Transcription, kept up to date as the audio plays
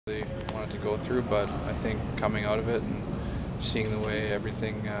really wanted to go through, but I think coming out of it and seeing the way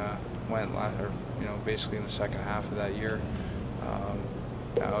everything went, basically in the second half of that year,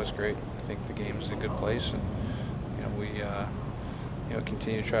 that was great. I think the game's in a good place, and we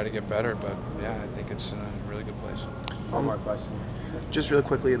continue to try to get better. But yeah, I think it's in a really good place. One more question. Just really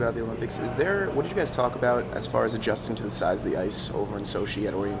quickly about the Olympics, what did you guys talk about as far as adjusting to the size of the ice over in Sochi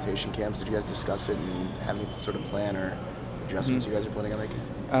at orientation camps? Did you guys discuss it and have any sort of plan or adjustments you guys are planning on making?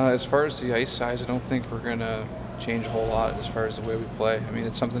 As far as the ice size, I don't think we're going to change a whole lot as far as the way we play. I mean,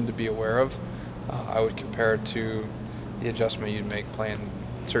 it's something to be aware of. I would compare it to the adjustment you'd make playing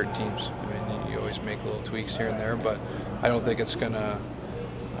certain teams. I mean, you always make little tweaks here and there, but I don't think it's going to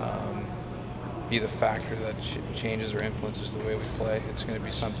be the factor that changes or influences the way we play. It's going to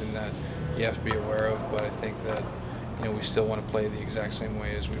be something that you have to be aware of, but I think that we still want to play the exact same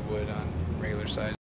way as we would on regular size.